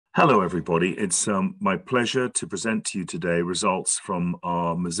Hello, everybody. It's my pleasure to present to you today results from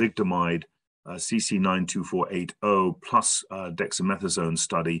our Mezigdomide CC-92480 plus dexamethasone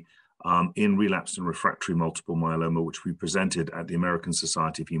study in relapsed and refractory multiple myeloma, which we presented at the American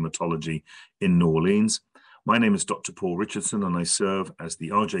Society of Hematology in New Orleans. My name is Dr. Paul Richardson, and I serve as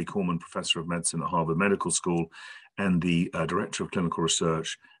the R.J. Corman Professor of Medicine at Harvard Medical School and the Director of Clinical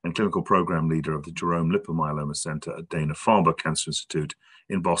Research and Clinical Program Leader of the Jerome Lipper Myeloma Center at Dana-Farber Cancer Institute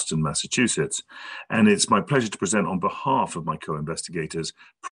in Boston, Massachusetts. And it's my pleasure to present on behalf of my co-investigators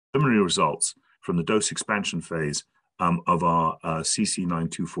preliminary results from the dose expansion phase of our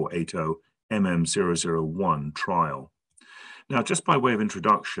CC-92480-MM-001 trial. Now, just by way of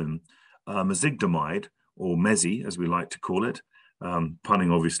introduction, Mezigdomide, or MEZI, as we like to call it,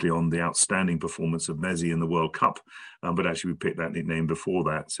 punning obviously on the outstanding performance of MEZI in the World Cup, but actually we picked that nickname before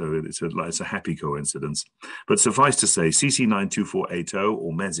that, so it's a happy coincidence. But suffice to say, CC-92480,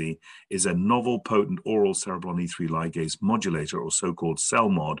 or MEZI, is a novel potent oral cereblon E3 ligase modulator, or so-called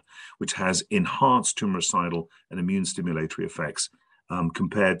CELMoD, which has enhanced tumoricidal and immune-stimulatory effects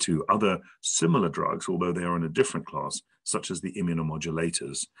compared to other similar drugs, although they are in a different class, such as the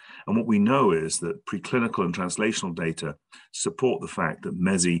immunomodulators. And what we know is that preclinical and translational data support the fact that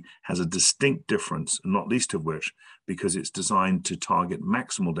MEZI has a distinct difference, not least of which because it's designed to target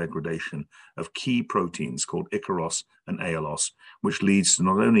maximal degradation of key proteins called Ikaros and Aiolos, which leads to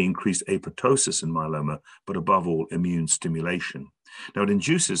not only increased apoptosis in myeloma, but above all, immune stimulation. Now, it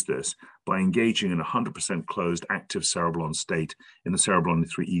induces this by engaging in a 100% closed active cereblon state in the cereblon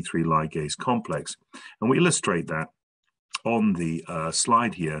E3 ligase complex. And we illustrate that on the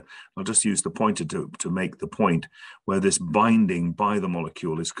slide here. I'll just use the pointer to make the point where this binding by the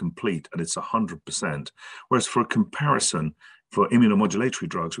molecule is complete and it's 100%. Whereas for a comparison, for immunomodulatory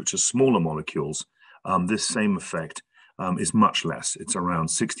drugs, which are smaller molecules, this same effect is much less. It's around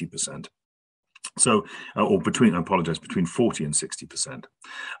 60%. So, or between 40 and 60%.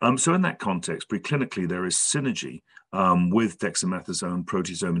 So in that context, preclinically, there is synergy with dexamethasone,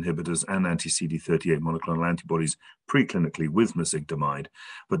 proteasome inhibitors, and anti-CD38 monoclonal antibodies preclinically with Mezigdomide.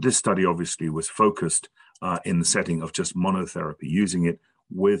 But this study obviously was focused in the setting of just monotherapy, using it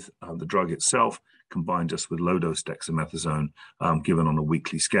with the drug itself, combined just with low-dose dexamethasone given on a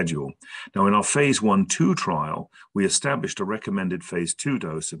weekly schedule. Now, in our phase 1/2 trial, we established a recommended phase 2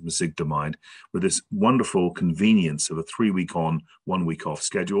 dose of Mezigdomide with this wonderful convenience of a 3-week on, 1 week off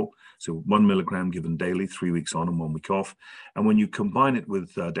schedule. So 1 milligram given daily, 3 weeks on and 1 week off. And when you combine it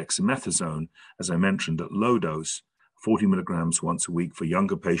with dexamethasone, as I mentioned, at low dose, 40 milligrams once a week for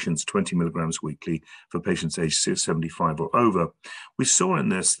younger patients, 20 milligrams weekly for patients aged 75 or over, we saw in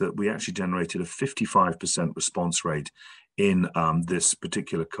this that we actually generated a 55% response rate in this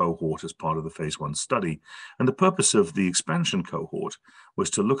particular cohort as part of the phase 1 study. And the purpose of the expansion cohort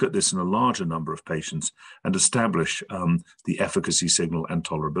was to look at this in a larger number of patients and establish the efficacy signal and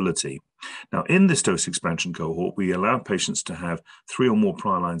tolerability. Now, in this dose expansion cohort, we allowed patients to have 3 or more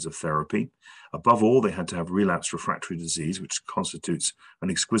prior lines of therapy. Above all, they had to have relapsed refractory disease, which constitutes an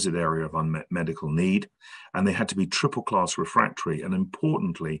exquisite area of unmet medical need. And they had to be triple-class refractory. And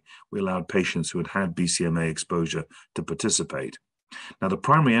importantly, we allowed patients who had had BCMA exposure to participate. Now, the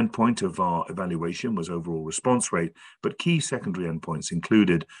primary endpoint of our evaluation was overall response rate, but key secondary endpoints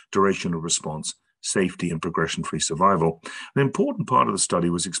included duration of response, safety, and progression-free survival. An important part of the study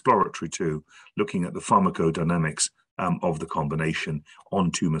was exploratory too, looking at the pharmacodynamics of the combination on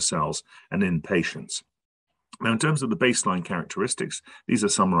tumor cells and in patients. Now, in terms of the baseline characteristics, these are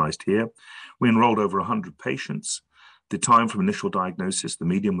summarized here. We enrolled over 100 patients. The time from initial diagnosis, the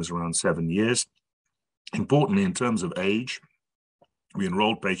median was around 7 years. Importantly, in terms of age, we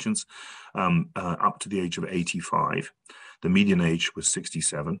enrolled patients up to the age of 85. The median age was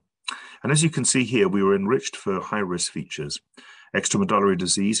 67. And as you can see here, we were enriched for high-risk features, extramedullary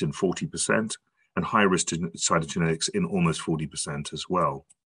disease in 40%, and high-risk cytogenetics in almost 40% as well.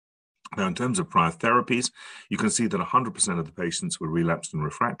 Now, in terms of prior therapies, you can see that 100% of the patients were relapsed and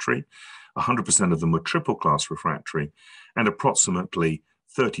refractory, 100% of them were triple-class refractory, and approximately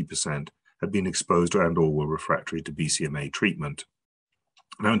 30% had been exposed and or were refractory to BCMA treatment.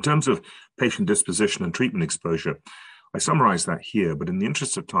 Now, in terms of patient disposition and treatment exposure, I summarize that here, but in the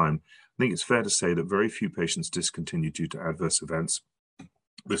interest of time, I think it's fair to say that very few patients discontinued due to adverse events.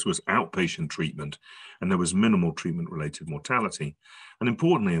 This was outpatient treatment, and there was minimal treatment-related mortality. And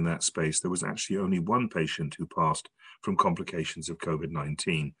importantly, in that space, there was actually only 1 patient who passed from complications of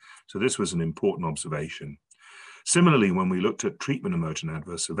COVID-19. So this was an important observation. Similarly, when we looked at treatment-emergent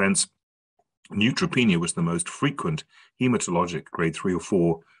adverse events, neutropenia was the most frequent hematologic grade 3 or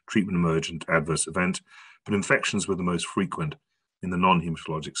 4 treatment-emergent adverse event, but infections were the most frequent in the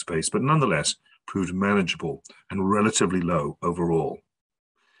non-hematologic space, but nonetheless proved manageable and relatively low overall.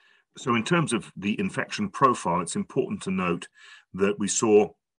 So in terms of the infection profile, it's important to note that we saw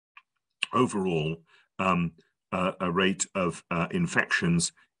overall a rate of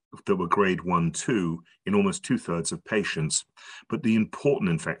infections that were grade 1, 2 in almost 2/3 of patients. But the important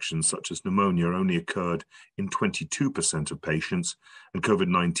infections, such as pneumonia, only occurred in 22% of patients, and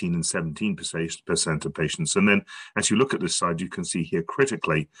COVID-19 in 17% of patients. And then as you look at this slide, you can see here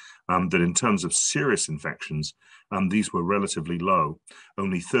critically that in terms of serious infections, these were relatively low,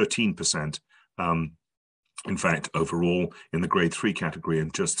 only 13%. In fact, overall in the grade 3 category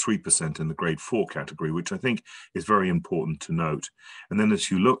and just 3% in the grade 4 category, which I think is very important to note. And then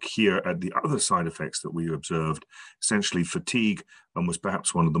as you look here at the other side effects that we observed, essentially fatigue was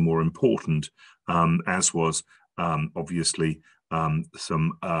perhaps one of the more important, as was obviously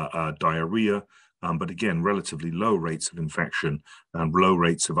some diarrhea, but again, relatively low rates of infection and low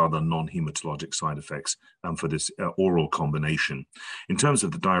rates of other non-hematologic side effects for this oral combination. In terms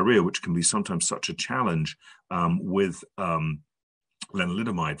of the diarrhea, which can be sometimes such a challenge with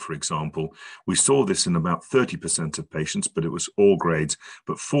lenalidomide, for example, we saw this in about 30% of patients, but it was all grades.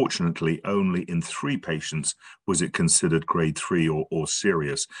 But fortunately, only in 3 patients was it considered grade 3 or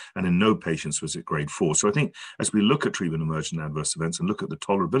serious, and in no patients was it grade 4. So I think as we look at treatment-emergent adverse events and look at the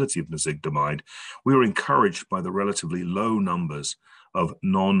tolerability of mezigdomide, we were encouraged by the relatively low numbers of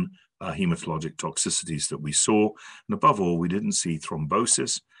non-hematologic toxicities that we saw. And above all, we didn't see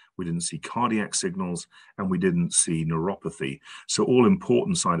thrombosis, we didn't see cardiac signals, and we didn't see neuropathy. So all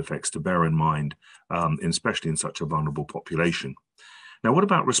important side effects to bear in mind, especially in such a vulnerable population. Now, what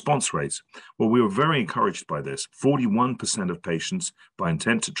about response rates? Well, we were very encouraged by this. 41% of patients by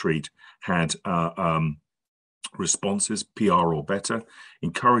intent to treat had responses, PR or better.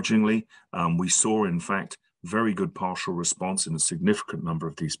 Encouragingly, we saw, in fact, very good partial response in a significant number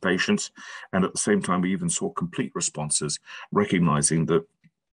of these patients. And at the same time, we even saw complete responses, recognizing that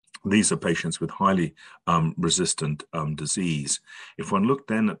these are patients with highly resistant disease. If one looked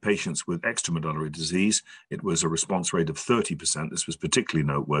then at patients with extramedullary disease, it was a response rate of 30%. This was particularly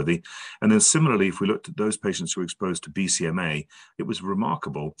noteworthy. And then similarly, if we looked at those patients who were exposed to BCMA, it was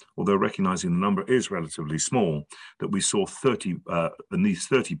remarkable, although recognizing the number is relatively small, that we saw in these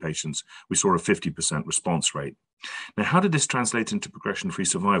 30 patients, we saw a 50% response rate. Now, how did this translate into progression-free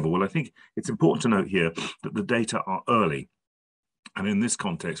survival? Well, I think it's important to note here that the data are early. And in this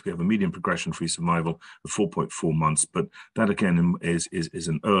context, we have a median progression-free survival of 4.4 months, but that again is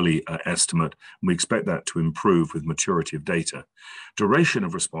an early estimate, and we expect that to improve with maturity of data. Duration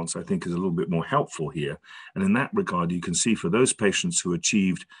of response, I think, is a little bit more helpful here. And in that regard, you can see for those patients who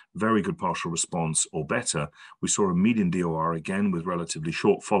achieved very good partial response or better, we saw a median DOR again with relatively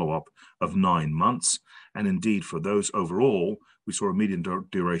short follow-up of 9 months. And indeed, for those overall, we saw a median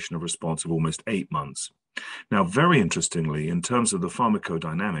duration of response of almost 8 months. Now, very interestingly, in terms of the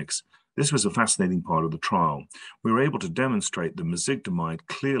pharmacodynamics, this was a fascinating part of the trial. We were able to demonstrate that mezigdomide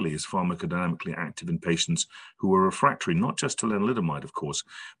clearly is pharmacodynamically active in patients who were refractory, not just to lenalidomide, of course,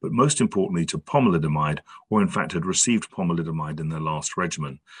 but most importantly to pomalidomide, or in fact had received pomalidomide in their last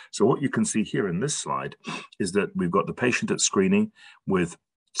regimen. So what you can see here in this slide is that we've got the patient at screening with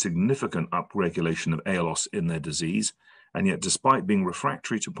significant upregulation of Aiolos in their disease, and yet despite being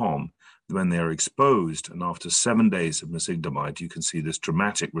refractory to POM, when they are exposed and after 7 days of mezigdomide, you can see this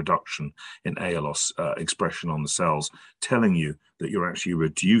dramatic reduction in Aiolos expression on the cells, telling you that you're actually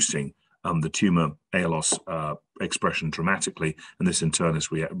reducing the tumor Aiolos expression dramatically, and this in turn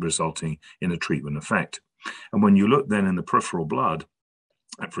is resulting in a treatment effect. And when you look then in the peripheral blood,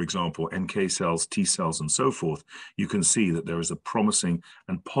 for example, NK cells, T cells, and so forth, you can see that there is a promising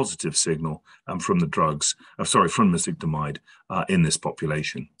and positive signal from the drugs, from mezigdomide in this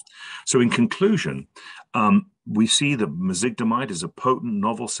population. So in conclusion, we see that mezigdomide is a potent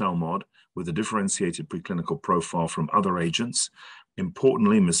novel CELMoD with a differentiated preclinical profile from other agents.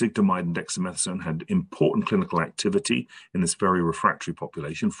 Importantly, mezigdomide and dexamethasone had important clinical activity in this very refractory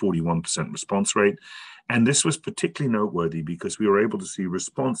population, 41% response rate. And this was particularly noteworthy because we were able to see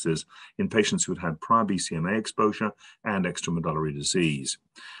responses in patients who had had prior BCMA exposure and extramedullary disease.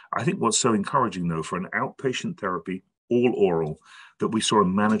 I think what's so encouraging, though, for an outpatient therapy, all oral, that we saw a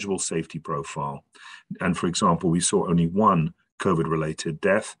manageable safety profile. And for example, we saw only 1 COVID-related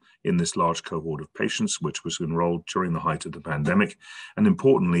death in this large cohort of patients, which was enrolled during the height of the pandemic. And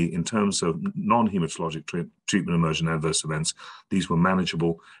importantly, in terms of non-hematologic treatment-emergent adverse events, these were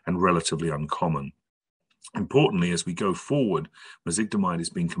manageable and relatively uncommon. Importantly, as we go forward, mezigdomide is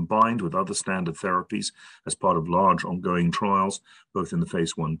being combined with other standard therapies as part of large ongoing trials, both in the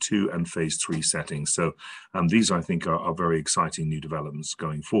phase 1/2 and phase 3 settings. So these, I think, are very exciting new developments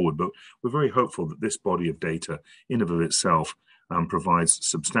going forward. But we're very hopeful that this body of data in and of itself provides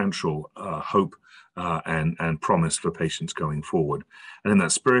substantial hope and promise for patients going forward. And in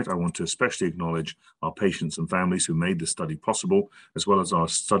that spirit, I want to especially acknowledge our patients and families who made this study possible, as well as our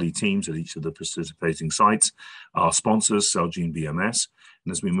study teams at each of the participating sites, our sponsors, Celgene BMS.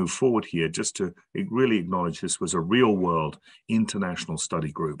 And as we move forward here, just to really acknowledge this was a real-world international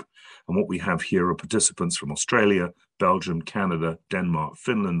study group. And what we have here are participants from Australia, Belgium, Canada, Denmark,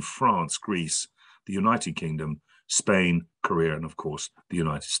 Finland, France, Greece, the United Kingdom, Spain, Korea, and of course, the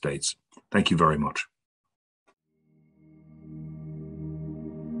United States. Thank you very much.